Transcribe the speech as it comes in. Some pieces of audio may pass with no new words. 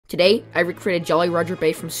Today, I recreated Jolly Roger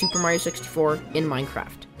Bay from Super Mario 64 in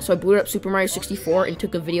Minecraft. So I booted up Super Mario 64 and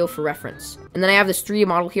took a video for reference. And then I have this 3D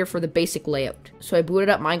model here for the basic layout. So I booted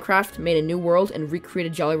up Minecraft, made a new world, and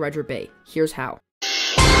recreated Jolly Roger Bay. Here's how.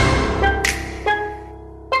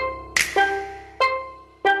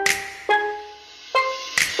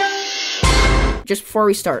 Just before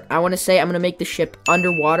we start, I want to say I'm going to make the ship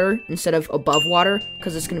underwater instead of above water,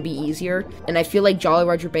 because it's going to be easier, and I feel like Jolly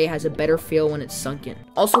Roger Bay has a better feel when it's sunken.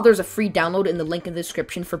 Also, there's a free download in the link in the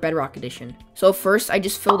description for Bedrock Edition. So first, I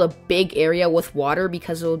just filled a big area with water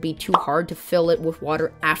because it would be too hard to fill it with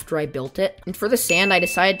water after I built it. And for the sand, I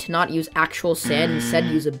decided to not use actual sand, instead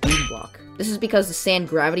use a beam block. This is because the sand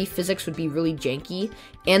gravity physics would be really janky,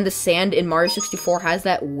 and the sand in Mario 64 has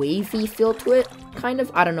that wavy feel to it, kind of.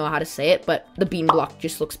 I don't know how to say it, but the beam block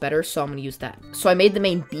just looks better, so I'm gonna use that. So I made the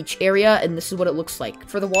main beach area, and this is what it looks like.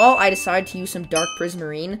 For the wall, I decided to use some dark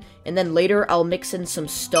prismarine, and then later I'll mix in some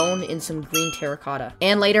stone and some green terracotta.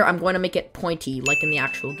 And later, I'm going to make it pointy, like in the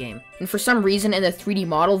actual game. And for some reason, in the 3D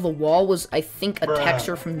model, the wall was, I think, a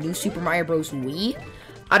texture from New Super Mario Bros. Wii.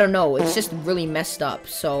 I don't know, it's just really messed up,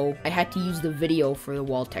 so I had to use the video for the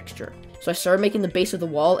wall texture. So I started making the base of the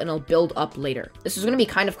wall, and I'll build up later. This is going to be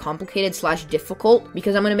kind of complicated slash difficult,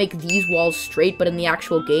 because I'm going to make these walls straight, but in the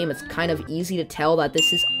actual game, it's kind of easy to tell that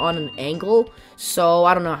this is on an angle, so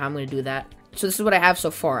I don't know how I'm going to do that. So this is what I have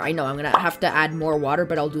so far. I know I'm going to have to add more water,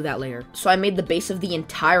 but I'll do that later. So I made the base of the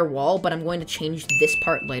entire wall, but I'm going to change this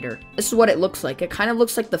part later. This is what it looks like. It kind of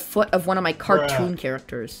looks like the foot of one of my cartoon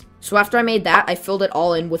characters. So after I made that, I filled it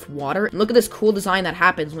all in with water. And look at this cool design that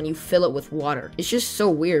happens when you fill it with water. It's just so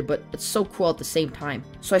weird, but it's so cool at the same time.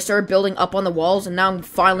 So I started building up on the walls, and now I'm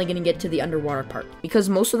finally going to get to the underwater part. Because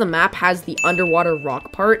most of the map has the underwater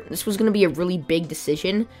rock part, this was going to be a really big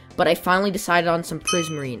decision, but I finally decided on some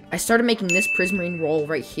prismarine. I started making this prismarine roll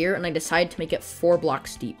right here, and I decided to make it 4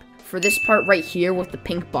 blocks deep. For this part right here with the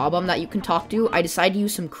pink bob-omb that you can talk to, I decided to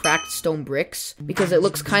use some cracked stone bricks because it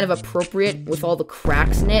looks kind of appropriate with all the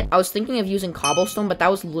cracks in it. I was thinking of using cobblestone, but that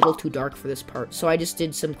was a little too dark for this part, so I just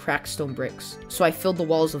did some cracked stone bricks. So I filled the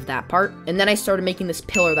walls of that part, and then I started making this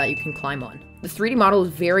pillar that you can climb on. The 3D model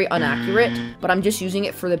is very inaccurate, but I'm just using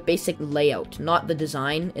it for the basic layout, not the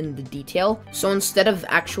design and the detail. So instead of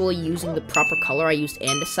actually using the proper color, I used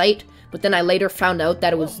andesite, but then I later found out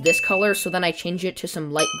that it was this color, so then I changed it to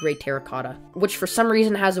some light gray terracotta, which for some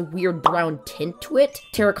reason has a weird brown tint to it.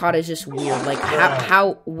 Terracotta is just weird, like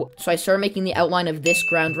so I started making the outline of this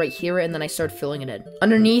ground right here, and then I started filling it in.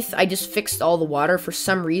 Underneath, I just fixed all the water for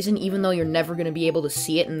some reason, even though you're never going to be able to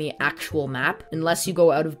see it in the actual map, unless you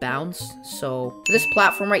go out of bounds. So for this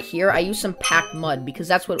platform right here, I used some packed mud, because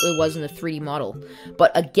that's what it was in the 3D model.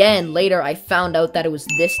 But again, later I found out that it was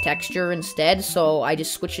this texture instead, so I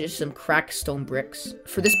just switched it to some cracked stone bricks.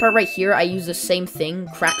 For this part right here, I used the same thing,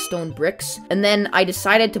 cracked stone bricks, and then I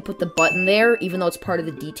decided to put the button there, even though it's part of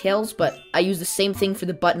the details, but I used the same thing for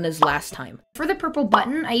the button as last time. For the purple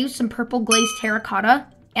button, I used some purple glazed terracotta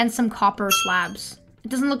and some copper slabs. It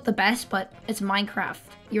doesn't look the best, but it's Minecraft.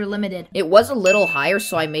 You're limited. It was a little higher,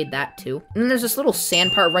 so I made that too. And then there's this little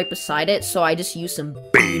sand part right beside it, so I just used some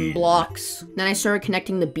beam blocks. Then I started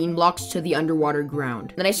connecting the beam blocks to the underwater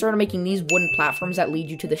ground. Then I started making these wooden platforms that lead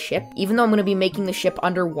you to the ship. Even though I'm going to be making the ship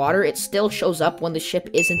underwater, it still shows up when the ship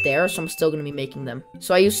isn't there, so I'm still going to be making them.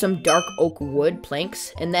 So I used some dark oak wood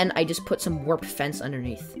planks, and then I just put some warped fence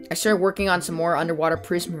underneath. I started working on some more underwater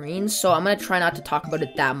prismarines, so I'm going to try not to talk about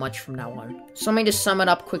it that much from now on. So let me just sum it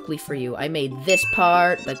up quickly for you. I made this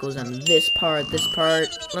part, that goes on this part,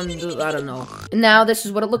 I don't know. And now this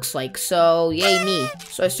is what it looks like, so yay me.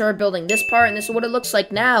 So I started building this part, and this is what it looks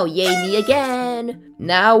like now, yay me again.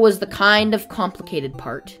 Now was the kind of complicated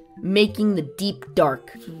part. Making the deep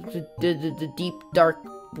dark. The deep dark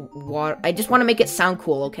water. I just want to make it sound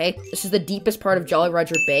cool, okay? This is the deepest part of Jolly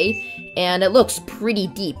Roger Bay, and it looks pretty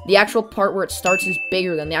deep. The actual part where it starts is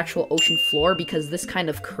bigger than the actual ocean floor because this kind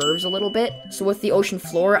of curves a little bit. So with the ocean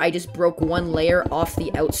floor, I just broke one layer off the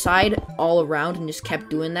outside all around and just kept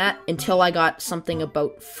doing that until I got something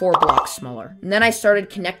about 4 blocks smaller. And then I started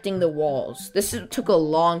connecting the walls. This took a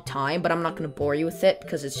long time, but I'm not going to bore you with it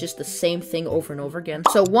because it's just the same thing over and over again.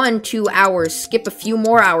 So 2 hours, skip a few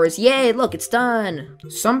more hours. Yay, look, it's done.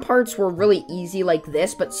 Some parts were really easy like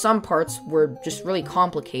this, but some parts were just really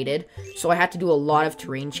complicated, so I had to do a lot of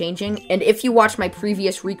terrain changing. And if you watch my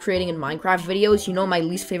previous recreating in Minecraft videos, you know my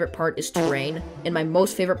least favorite part is terrain, and my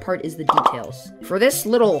most favorite part is the details. For this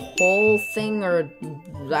little hole thing, or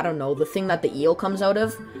I don't know, the thing that the eel comes out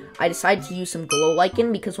of, I decided to use some glow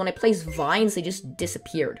lichen because when I placed vines, they just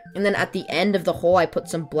disappeared. And then at the end of the hole, I put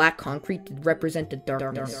some black concrete to represent the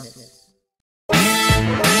darkness.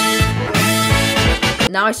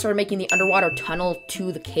 Now I started making the underwater tunnel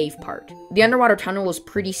to the cave part. The underwater tunnel was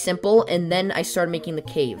pretty simple, and then I started making the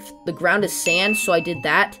cave. The ground is sand, so I did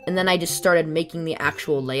that, and then I just started making the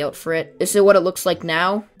actual layout for it. This is what it looks like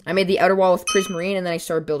now. I made the outer wall with prismarine, and then I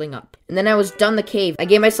started building up. And then I was done the cave. I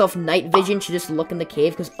gave myself night vision to just look in the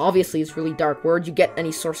cave, because obviously it's really dark. Where'd you get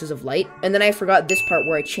any sources of light? And then I forgot this part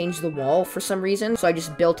where I changed the wall for some reason, so I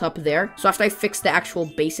just built up there. So after I fixed the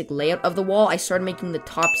actual basic layout of the wall, I started making the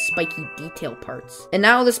top spiky detail parts. And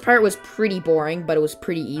now this part was pretty boring, but it was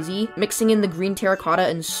pretty easy. Mixing in the green terracotta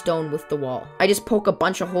and stone with the wall. I just poke a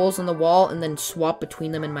bunch of holes in the wall and then swap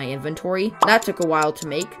between them in my inventory. That took a while to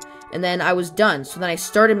make. And then I was done, so then I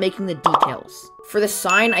started making the details. For the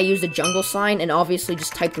sign, I used a jungle sign and obviously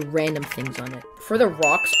just typed random things on it. For the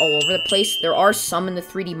rocks all over the place, there are some in the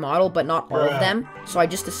 3D model, but not all of them, so I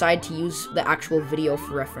just decided to use the actual video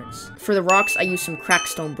for reference. For the rocks, I used some cracked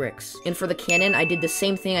stone bricks. And for the cannon, I did the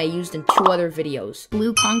same thing I used in 2 other videos.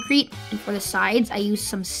 Blue concrete, and for the sides, I used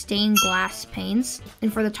some stained glass panes.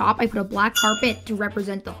 And for the top, I put a black carpet to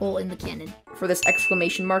represent the hole in the cannon. For this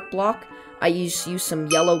exclamation mark block, I used some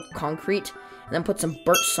yellow concrete and then put some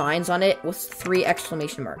birch signs on it with 3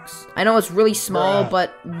 exclamation marks. I know it's really small,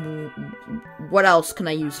 but what else can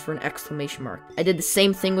I use for an exclamation mark? I did the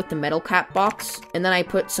same thing with the metal cap box, and then I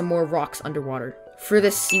put some more rocks underwater. For the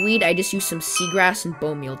seaweed, I just used some seagrass and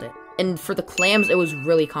bone mealed it. And for the clams, it was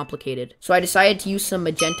really complicated. So I decided to use some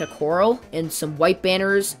magenta coral and some white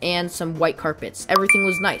banners and some white carpets. Everything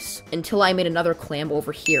was nice until I made another clam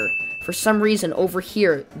over here. For some reason, over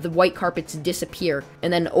here, the white carpets disappear,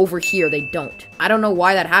 and then over here, they don't. I don't know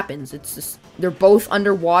why that happens. It's just, they're both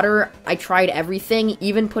underwater. I tried everything,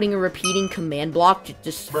 even putting a repeating command block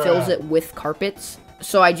just fills it with carpets.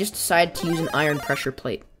 So I just decided to use an iron pressure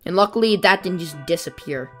plate. And luckily, that didn't just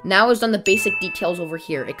disappear. Now I've done the basic details over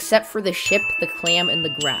here, except for the ship, the clam, and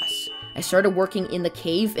the grass. I started working in the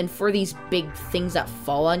cave, and for these big things that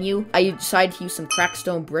fall on you, I decided to use some cracked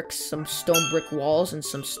stone bricks, some stone brick walls, and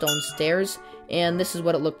some stone stairs, and this is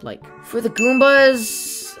what it looked like. For the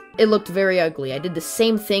Goombas, it looked very ugly. I did the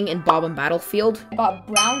same thing in Bob-omb Battlefield. I got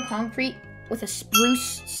brown concrete with a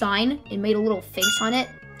spruce sign and made a little face on it.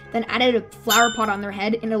 Then added a flower pot on their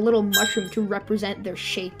head and a little mushroom to represent their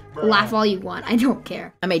shape. Laugh all you want, I don't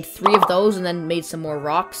care. I made 3 of those and then made some more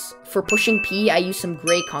rocks. For pushing P, I used some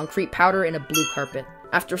gray concrete powder and a blue carpet.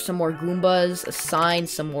 After some more Goombas, a sign,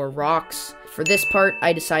 some more rocks. For this part,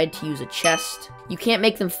 I decided to use a chest. You can't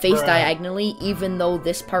make them face diagonally, even though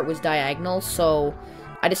this part was diagonal, so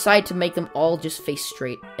I decided to make them all just face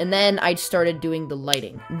straight. And then I started doing the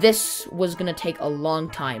lighting. This was gonna take a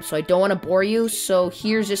long time, so I don't want to bore you, so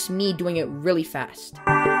here's just me doing it really fast.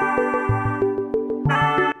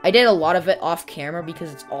 I did a lot of it off camera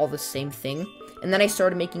because it's all the same thing. And then I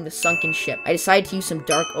started making the sunken ship. I decided to use some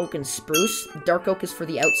dark oak and spruce. Dark oak is for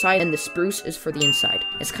the outside and the spruce is for the inside.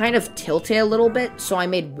 It's kind of tilted a little bit, so I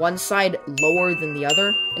made one side lower than the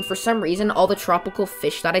other. And for some reason, all the tropical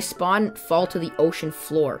fish that I spawn fall to the ocean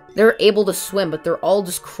floor. They're able to swim, but they're all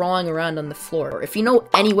just crawling around on the floor. If you know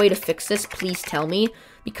any way to fix this, please tell me,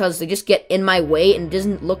 because they just get in my way and it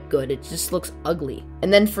doesn't look good. It just looks ugly.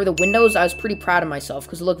 And then for the windows, I was pretty proud of myself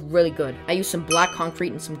because it looked really good. I used some black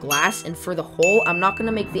concrete and some glass, and for the hole, I'm not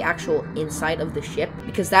gonna make the actual inside of the ship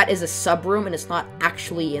because that is a sub room and it's not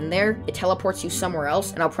actually in there. It teleports you somewhere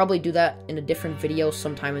else, and I'll probably do that in a different video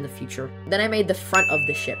sometime in the future. Then I made the front of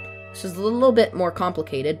the ship. This is a little bit more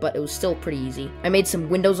complicated, but it was still pretty easy. I made some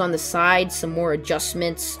windows on the side, some more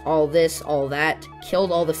adjustments, all this, all that. Killed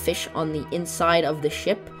all the fish on the inside of the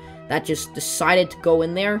ship that just decided to go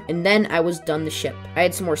in there, and then I was done the ship. I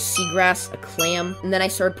had some more seagrass, a clam, and then I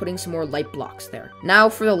started putting some more light blocks there. Now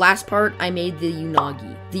for the last part, I made the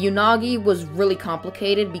unagi. The unagi was really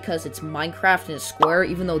complicated because it's Minecraft and it's square,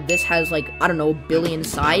 even though this has like, I don't know, a billion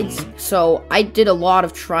sides. So I did a lot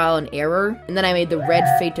of trial and error, and then I made the red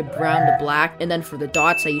fade to brown to black, and then for the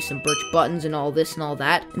dots, I used some birch buttons and all this and all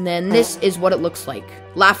that. And then this is what it looks like.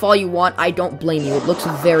 Laugh all you want, I don't blame you. It looks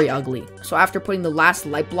very ugly. So after putting the last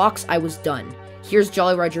light blocks, I was done. Here's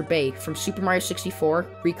Jolly Roger Bay from Super Mario 64,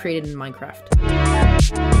 recreated in Minecraft.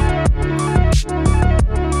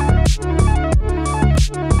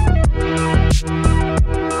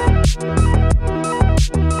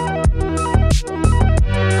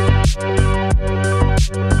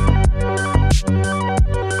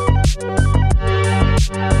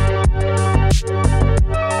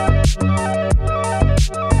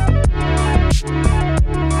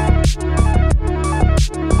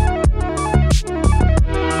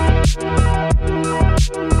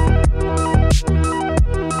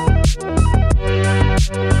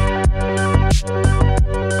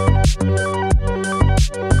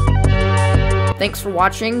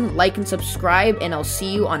 watching, like and subscribe, and I'll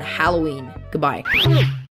see you on Halloween. Goodbye.